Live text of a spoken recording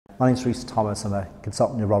My name's Rhys Thomas. I'm a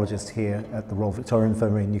consultant neurologist here at the Royal Victoria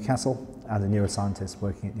Infirmary in Newcastle and a neuroscientist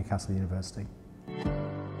working at Newcastle University.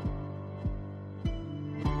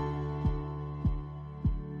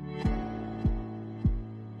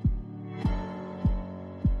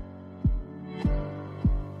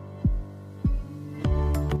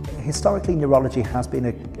 Historically, neurology has been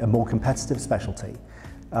a more competitive specialty,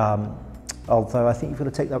 although I think you've got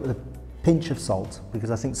to take that with a pinch of salt,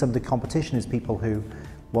 because I think some of the competition is people who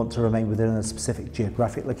want to remain within a specific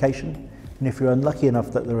geographic location. And if you're unlucky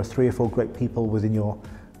enough that there are 3 or 4 great people within your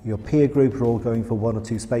peer group who are all going for 1 or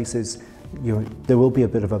 2 spaces, there will be a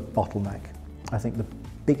bit of a bottleneck. I think the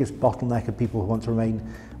biggest bottleneck are people who want to remain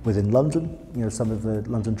within London. Some of the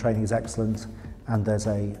London training is excellent, and there's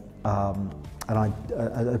an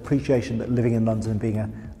appreciation that living in London and being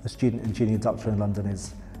a student and junior doctor in London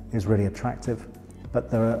is really attractive. But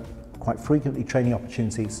there are quite frequently training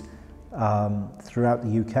opportunities throughout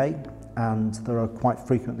the UK, and there are quite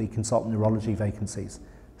frequently consultant neurology vacancies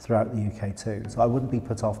throughout the UK too. So I wouldn't be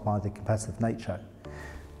put off by the competitive nature.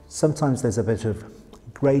 Sometimes there's a bit of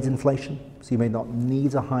grade inflation, so you may not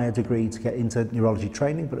need a higher degree to get into neurology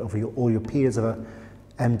training, but over all your peers of a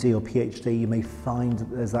MD or PhD, you may find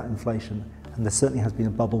that there's that inflation, and there certainly has been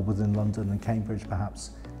a bubble within London and Cambridge perhaps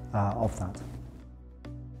of that.